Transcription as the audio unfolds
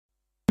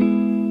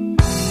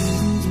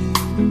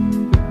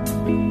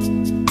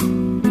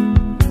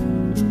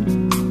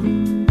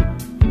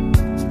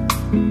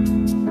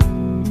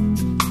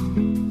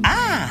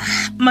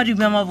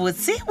madume a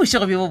mabotse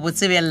bošego bjo bo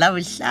botse bja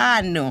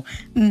labohlano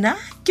nna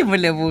ke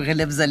boleboge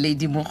lebza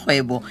lady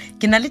mokgwebo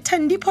ke na le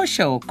Thandipo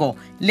Shoko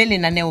le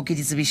lenaneo ke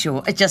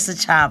Ditsebišo tša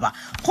setšhaba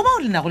go ba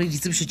o lena go le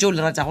ditsebišo tšeo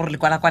le rata gore le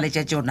kwala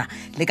tša tšona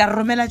le ka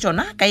romela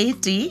tšona ka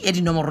ete ya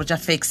dinomoro tša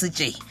fax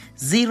tše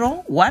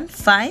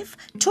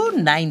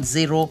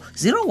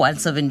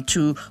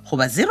 015-290-0172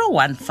 goba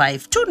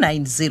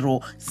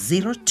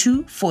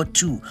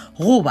 015-290-0242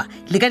 goba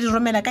le ka di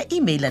romela ka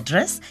email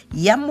address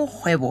ya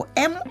mokgwebo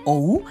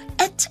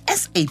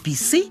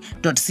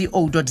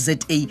mo@sabc.co.za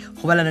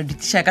goba lana di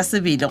tša ka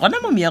sebele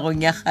gona mo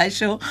meagong ya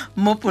kgašo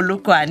mo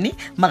Polokwane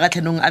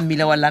magatlhanong a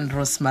mmila wa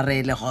Landros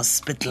Marele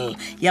Hospital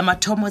ya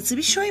mathomo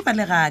tsebišo e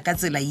balega ka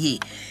tsela ye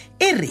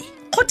e re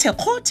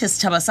kgothe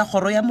setšhaba sa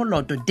kgoro ya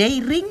moloto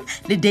dairing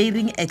le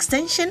dairing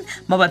extension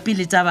mabapi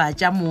le taba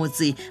tša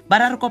motse ba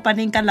ra re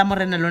kopaneng ka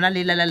lamorena lona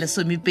le la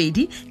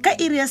lesomepedi ka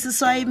iri ya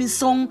seswae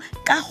mesong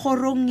ka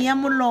kgorong ya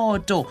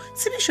moloto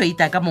tsebišo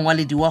ita ka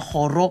mongwaledi wa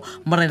kgoro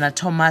morena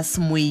Thomas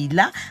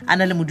Moila a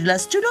na le modula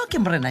studio ke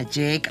morena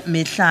Jack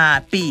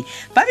Mehlapi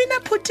ba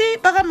bina phuti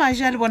ba ga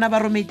maja le bona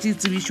ba rometse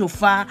tsebišo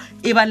fa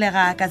e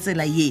balega ka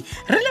tsela ye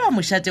re le ba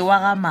mošate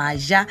wa ga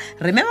maja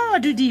re mema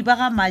badudi ba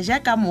ga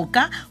maja ka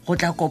moka go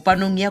tla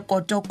kopana ya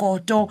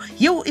koto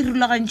yeo e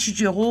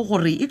rulagantšitšwego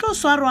gore e tlo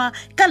swarwa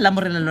ka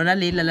lamorena lona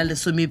le la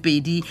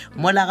lesomepedi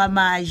mola ga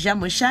maja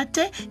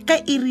mošate ka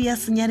iri ya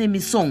senyane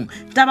mesong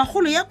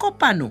tabagolo ya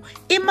kopano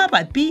e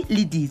mabapi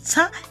le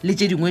ditsha le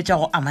tše dingwe tša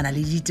go amana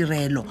le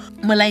ditirelo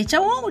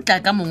molaetša wo o tla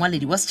ka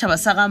mongwaledi wa setšhaba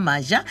sa ga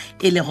maja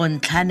e le go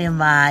Ntlhane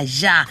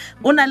Maja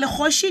o na le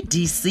kgoši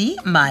DC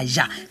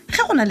Maja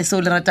ge go na le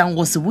seo le ratang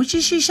go se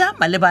botšišiša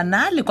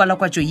malebana le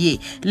kwalakwatšo ye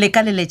le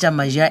ka leletša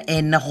Maja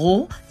n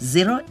go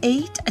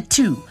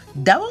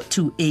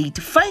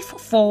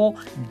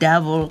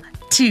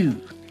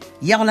 082285422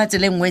 ya go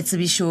latele nngwe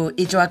tsebišo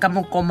e tšwa ka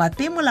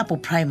mokomape molapo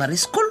primary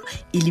school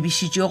e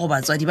lebišitšwe go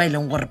batswadi ba e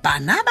leng gore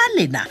bana ba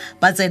lena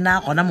ba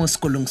tsena gona mo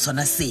sekolong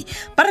sona se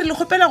ba re le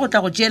kgopela go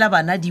tla go tšeela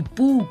bana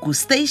dipuku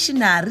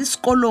stationary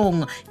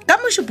sekolong ka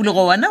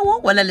mošupologo wana wo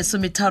wa la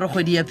lesometharo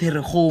kgwedi ya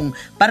Pherekgong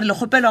ba re le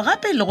kgopelo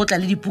gape le go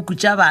tla le dipuku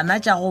tša bana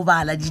tša go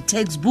bala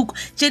di-textbook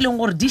tše e leng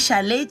gore di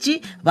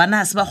šaletše bana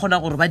a se ba kgona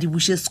gore ba di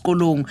buše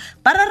sekolong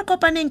ba ra re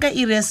kopaneng ka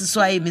iri ya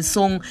seswae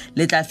mesong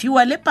le tla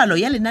fiwa le palo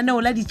ya lenaneo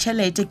la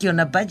ditšhelete ke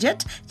yona budget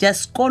ja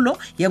sekolo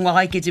ya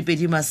ngwaga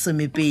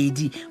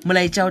 2020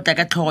 molaetša o tla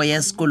ka tlhogo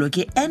ya sekolo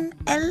ke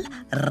NL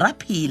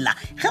Rapila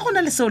ge go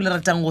na le seo le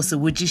ratang go se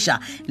botšiša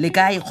le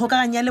ka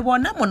ikgokaganya le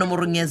bona mo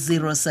nomorong ya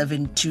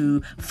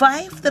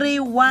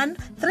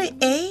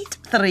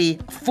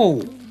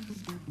 072-531-3834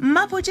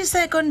 Mapotse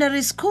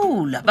Secondary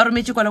School ba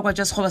rometse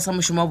kwalakwatša sekgoba sa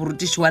mošomo wa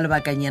borutiši wa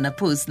lebakanyana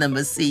post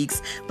number 6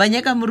 ba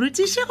nyaka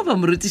morutiši goba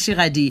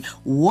morutišigadi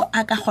wo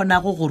a ka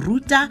kgonago go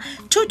ruta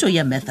thuto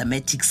ya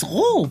mathematics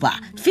goba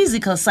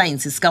physical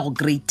sciences ka go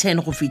grade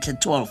 10 go fitlha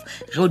 12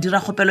 ge o dira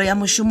kgopelo ya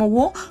mošomo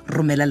wo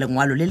romela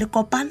lengwalo le le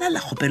kopana la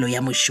kgopelo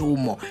ya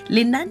mošomo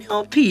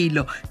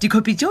lenaneophelo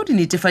dikopi tšeo di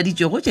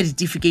netefaditšwego tša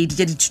ditefikeiti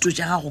tša dithuto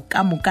tša gago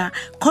ka moka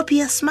copy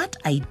ya smart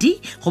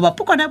ID goba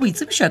pokwana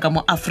boitsebišo ka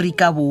mo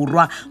Afrika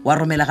Borwa wa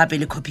romela gape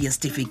le copy ya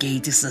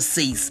certificate sa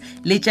SACE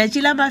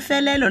letšatši la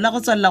mafelelo la go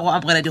tswalela go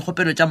amogela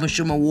dikgopelo tša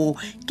mošomo wo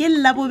ke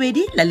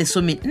Labobedi la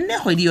 14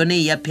 kgwedi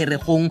yone ya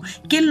Pherekgong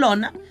ke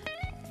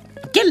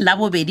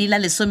Labobedi la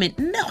 14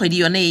 kgwedi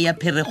yone ya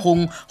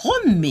Pherekgong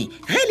gomme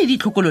ge le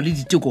ditlhokolo le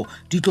diteko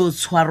di tlo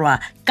tshwarwa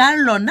ka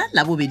lona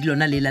Labobedi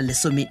lona le la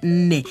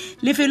 14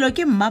 lefelo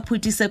ke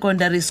Mapotse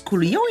Secondary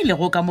School yeo e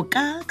lego ka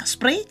moka ka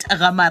Spruit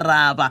ga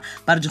Maraba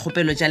ba re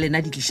dikgopelo tša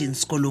lena di tlišeng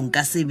sekolong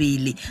ka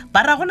sebele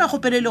ba ra gona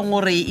kgopelo e leng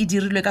gore e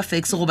dirilwe ka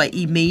fax goba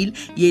email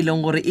ye e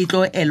leng gore e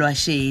tlo elwa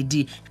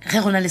šedi ge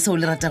go na le seo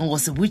le ratang go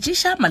se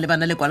botšiša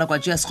malebana le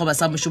kwalakwatšo ya sekgoba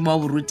sa mošomo wa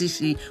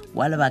borutiši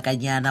wa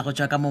lebakanyana go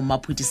tšwa ka mo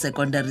Mapotse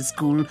Secondary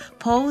School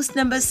post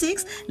number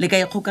 6 le ka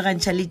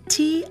ikgokagantšha le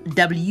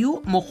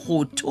TW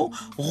Mogotho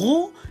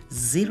go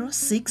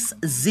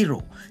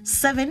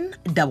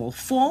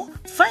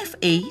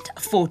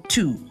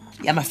 060-744-5842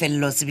 ya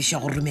mafelelo tsebišo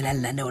go romela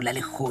lenaneo la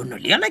lekgono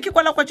le yona ke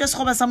kwalakwatšo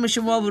sekgoba sa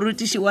mošomo wa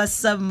borutiši wa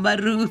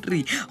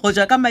Sammaruri go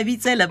tšwa ka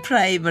Mabitsela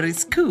Primary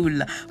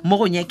School mo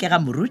go nyakega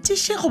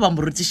morutiši goba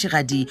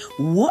morutišigadi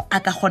wo a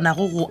ka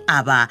kgonago go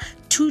aba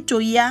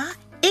thuto ya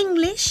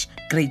English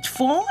grade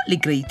 4 le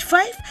grade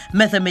 5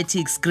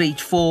 mathematics grade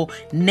 4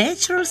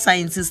 natural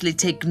sciences le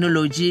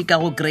technology ka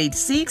go grade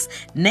 6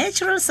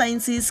 natural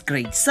sciences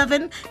grade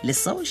 7 le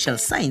social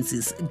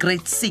sciences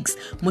grade 6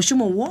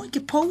 mošomo wo ke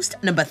post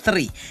number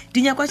 3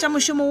 dinyakwa tša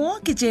mošomo wo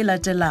ke tše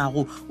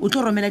latelago o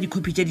tlo romela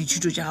dikopi tša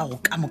dithuto tša gago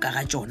ka moka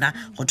ga tšona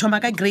go thoma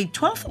ka grade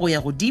 12 go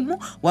ya godimo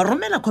wa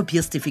romela copy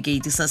ya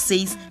certificate sa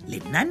SACE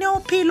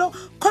lenaneophelo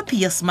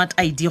copy ya smart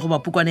ID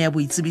goba pukwana ya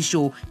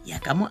boitsebišo ya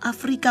ka mo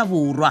Afrika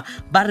Borwa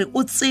ba re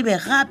o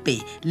tsebe gape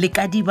le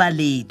ka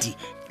dibaledi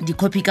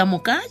dikopi ka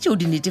moka tšeo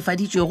di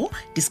netefaditšwego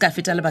di ska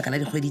feta lebaka la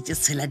dikgwedi tše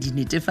tshela di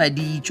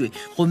netefaditšwe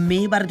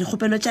gomme ba re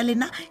dikgopelo tša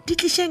lena di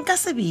tlišeng ka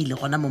sebele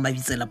gona mo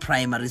Mabitsela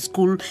Primary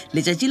School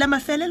letšatši la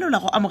mafelelo la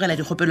go amogela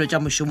dikgopelo tša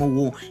mošomo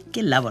wo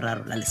ke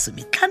laboraro la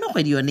 15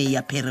 kgwedi yone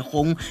ya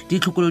Pherekgong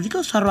ditlhokolo di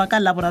tlo swarwa ka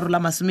laboraro la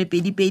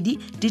 22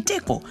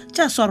 diteko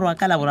tša swarwa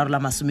ka laboraro la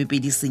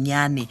 20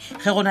 senyane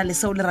ge gona le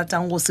seo le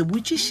ratang go se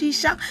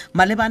botšišiša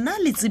malebana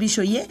le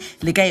tsebišo ye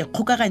le ka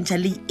ikgokagantšha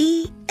le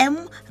EM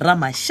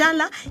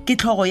Ramashala ke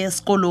tlhogo ya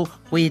sekolo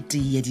go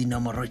etee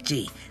dinomoro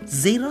tše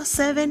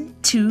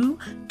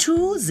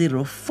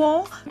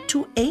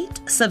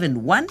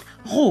 0722042871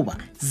 goba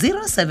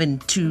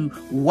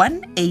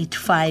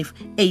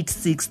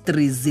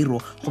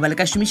 0721858630 goba le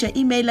ka šomiša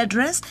email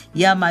address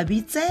ya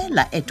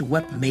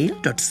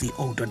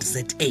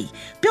mabitsela@webmail.co.za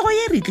pego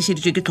ye re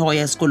tlišeditšwe ke tlhogo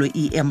ya sekolo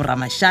EM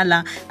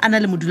Ramashala a na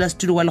le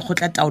modulasetulo wa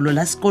lekgotla taolo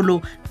la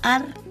sekolo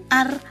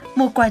RR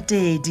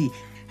Mokwatedi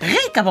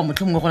ge ka ba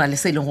motlhomongwe go na le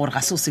se e leng gore ga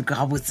se o sekwe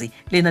gabotse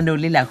lenaneo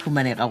le la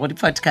humanega go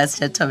di-podcast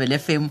tša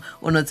Thobela FM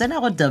o no tsena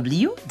go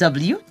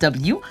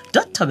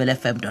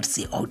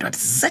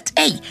www.thobelafm.co.za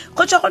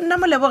go tšwa go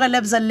nna moleboge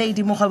lebza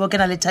lady mokgwebo ke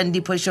na le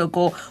Thandi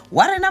Phoshoko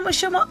wa rena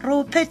mošomo re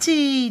o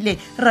phethile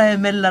re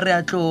emelela re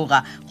a tloga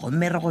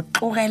gomme re go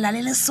tlogela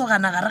le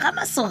lesogana gare ga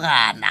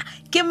masogana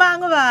ke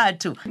mang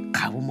batho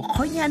Kgabo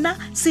Mokgonyana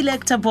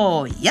selector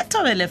boy ya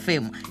Thobela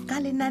FM ka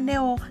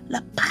lenaneo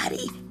la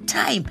party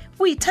time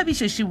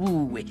Ditsebišo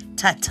Shibue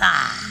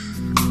tata